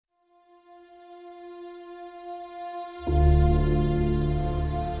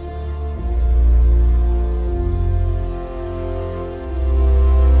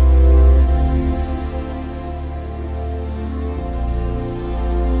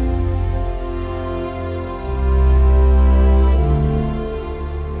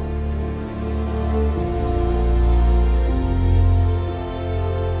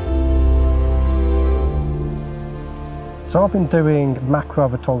So I've been doing macro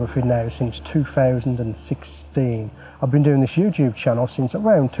photography now since 2016. I've been doing this YouTube channel since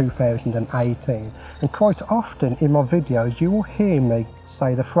around 2018, and quite often in my videos you will hear me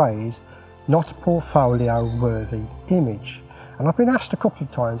say the phrase, not portfolio worthy image. And I've been asked a couple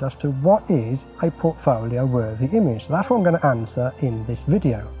of times as to what is a portfolio worthy image. So that's what I'm going to answer in this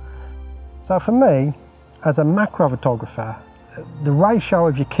video. So for me, as a macro photographer, the ratio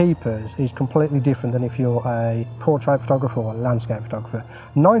of your keepers is completely different than if you're a portrait photographer or a landscape photographer.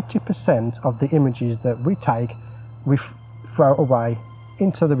 90% of the images that we take, we throw away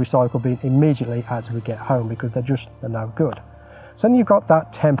into the recycle bin immediately as we get home because they're no good. So then you've got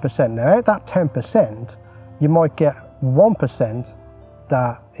that 10%. Now out of that 10%, you might get 1%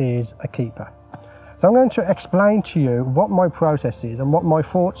 that is a keeper. So I'm going to explain to you what my process is and what my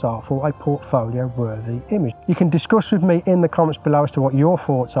thoughts are for a portfolio worthy image. You can discuss with me in the comments below as to what your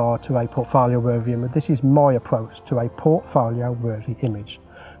thoughts are to a portfolio worthy image. This is my approach to a portfolio worthy image.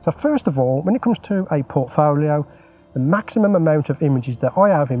 So first of all, when it comes to a portfolio, the maximum amount of images that I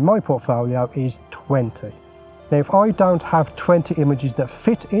have in my portfolio is 20. Now if I don't have 20 images that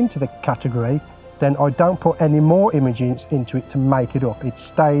fit into the category, then I don't put any more images into it to make it up. It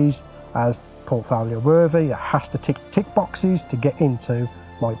stays as portfolio worthy. It has to tick boxes to get into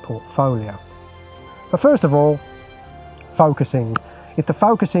my portfolio. But first of all, focusing. If the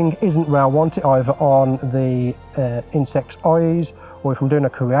focusing isn't where I want it, either on the insect's eyes, or if I'm doing a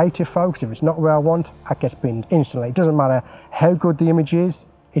creative focus, if it's not where I want, it gets binned instantly. It doesn't matter how good the image is,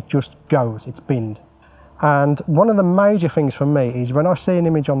 it just goes, it's binned. And one of the major things for me is when I see an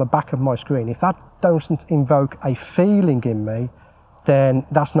image on the back of my screen, if that doesn't invoke a feeling in me, then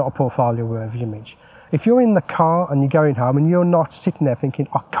that's not a portfolio worthy image. If you're in the car and you're going home and you're not sitting there thinking,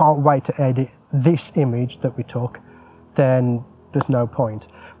 I can't wait to edit this image that we took, then there's no point.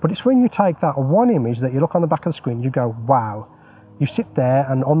 But it's when you take that one image that you look on the back of the screen, you go, wow. You sit there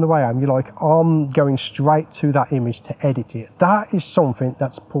and on the way home, you're like, I'm going straight to that image to edit it. That is something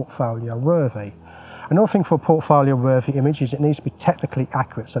that's portfolio worthy. Another thing for a portfolio worthy image is it needs to be technically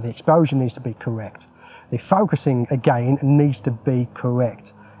accurate. So the exposure needs to be correct. The focusing, again, needs to be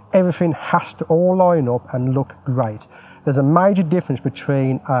correct. Everything has to all line up and look great. There's a major difference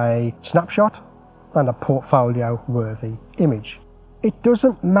between a snapshot and a portfolio worthy image. It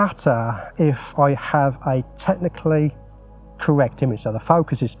doesn't matter if I have a technically correct image, so the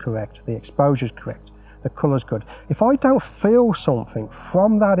focus is correct, the exposure is correct, the colour's good. If I don't feel something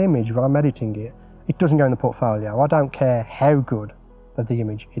from that image when I'm editing it, it doesn't go in the portfolio. I don't care how good of the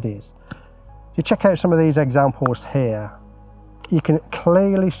image it is. If you check out some of these examples here, you can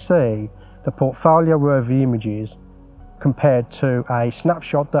clearly see the portfolio worthy images compared to a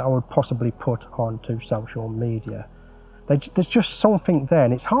snapshot that I would possibly put onto social media. There's just something there,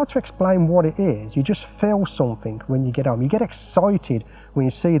 and it's hard to explain what it is. You just feel something when you get home. You get excited when you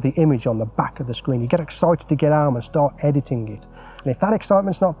see the image on the back of the screen. You get excited to get home and start editing it. And if that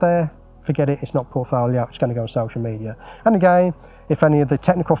excitement's not there, forget it, it's not portfolio, it's going to go on social media. And again, if any of the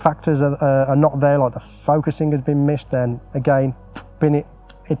technical factors are not there, like the focusing has been missed, then again, bin it.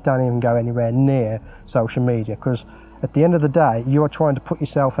 It don't even go anywhere near social media, because at the end of the day, you are trying to put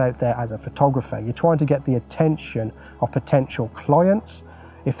yourself out there as a photographer. You're trying to get the attention of potential clients.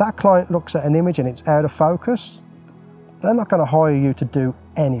 If that client looks at an image and it's out of focus, they're not going to hire you to do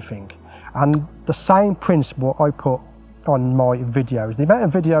anything. And the same principle I put on my videos. The amount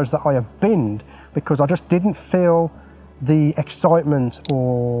of videos that I have binned because I just didn't feel the excitement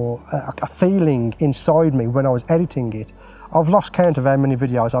or a feeling inside me when I was editing it. I've lost count of how many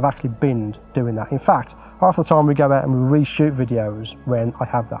videos I've actually binned doing that. In fact, half the time we go out and we reshoot videos when I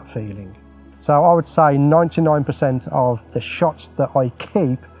have that feeling. So I would say 99% of the shots that I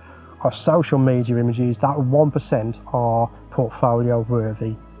keep are social media images. That 1% are portfolio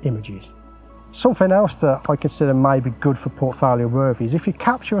worthy images. Something else that I consider maybe good for portfolio worthy is if you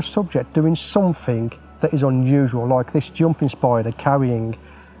capture a subject doing something that is unusual, like this jumping spider carrying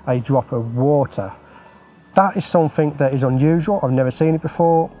a drop of water. That is something that is unusual. I've never seen it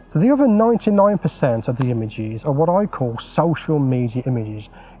before. So the other 99% of the images are what I call social media images.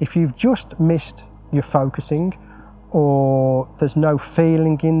 If you've just missed your focusing, or there's no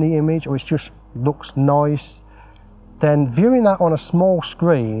feeling in the image, or it just looks nice, then viewing that on a small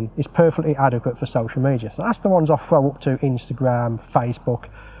screen is perfectly adequate for social media. So that's the ones I throw up to Instagram, Facebook,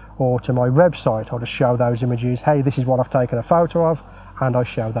 or to my website. I'll just show those images. Hey, this is what I've taken a photo of, and I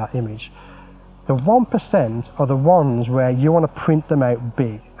show that image. The 1% are the ones where you want to print them out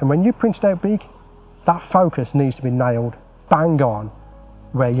big. And when you print it out big, that focus needs to be nailed bang on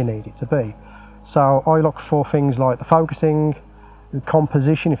where you need it to be. So I look for things like the focusing, The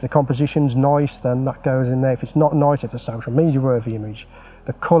composition, if the composition's nice, then that goes in there. If it's not nice, it's a social media worthy image.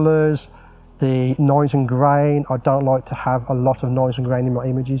 The colours, the noise and grain, I don't like to have a lot of noise and grain in my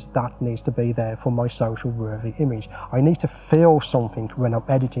images. That needs to be there for my social worthy image. I need to feel something when I'm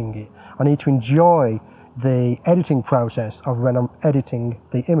editing it. I need to enjoy the editing process of when I'm editing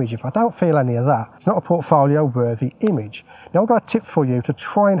the image. If I don't feel any of that, it's not a portfolio worthy image. Now I've got a tip for you to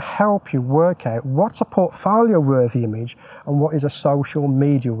try and help you work out what's a portfolio worthy image and what is a social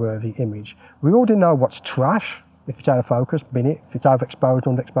media worthy image. We already know what's trash. If it's out of focus, bin it. If it's overexposed,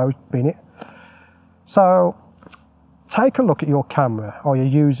 underexposed, bin it. So take a look at your camera. Are you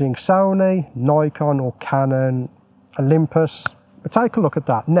using Sony, Nikon or Canon, Olympus? But take a look at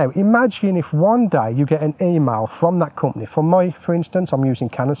that. Now imagine if one day you get an email from that company. For instance, I'm using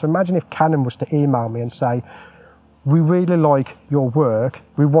Canon, so imagine if Canon was to email me and say, we really like your work,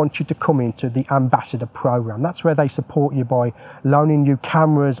 we want you to come into the ambassador program. That's where they support you by loaning you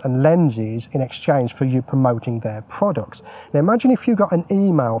cameras and lenses in exchange for you promoting their products. Now imagine if you got an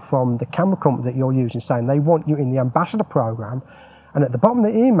email from the camera company that you're using saying they want you in the ambassador program, and at the bottom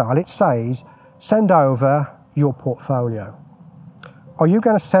of the email it says, send over your portfolio. Are you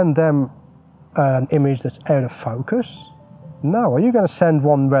going to send them an image that's out of focus? No. Are you going to send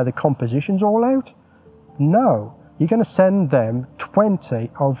one where the composition's all out? No. You're going to send them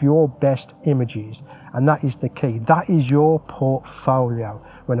 20 of your best images, and that is the key. That is your portfolio.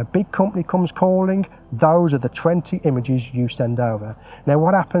 When a big company comes calling, those are the 20 images you send over. Now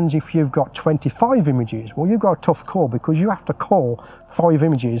what happens if you've got 25 images? Well, you've got a tough call because you have to call 5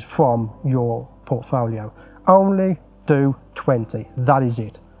 images from your portfolio. Only do 20, that is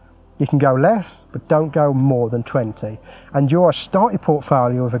it. You can go less, but don't go more than 20. And you start your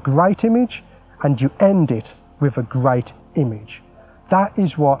portfolio with a great image and you end it with a great image. That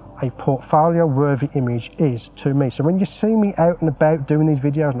is what a portfolio worthy image is to me. So when you see me out and about doing these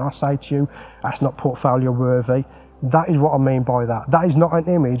videos and I say to you, that's not portfolio worthy, that is what I mean by that. That is not an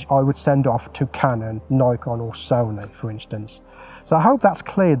image I would send off to Canon, Nikon or Sony, for instance. So I hope that's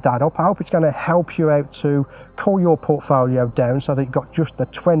cleared that up. I hope it's going to help you out to cull your portfolio down so that you've got just the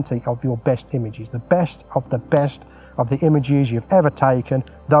 20 of your best images. The best of the images you've ever taken,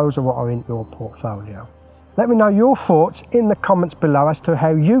 those are what are in your portfolio. Let me know your thoughts in the comments below as to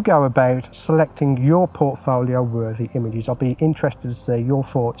how you go about selecting your portfolio worthy images. I'll be interested to see your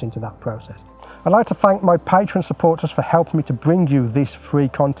thoughts into that process. I'd like to thank my Patreon supporters for helping me to bring you this free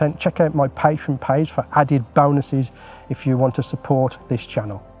content. Check out my Patreon page for added bonuses if you want to support this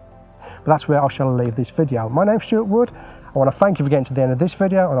channel. But that's where I shall leave this video. My name's Stuart Wood. I want to thank you for getting to the end of this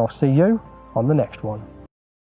video, and I'll see you on the next one.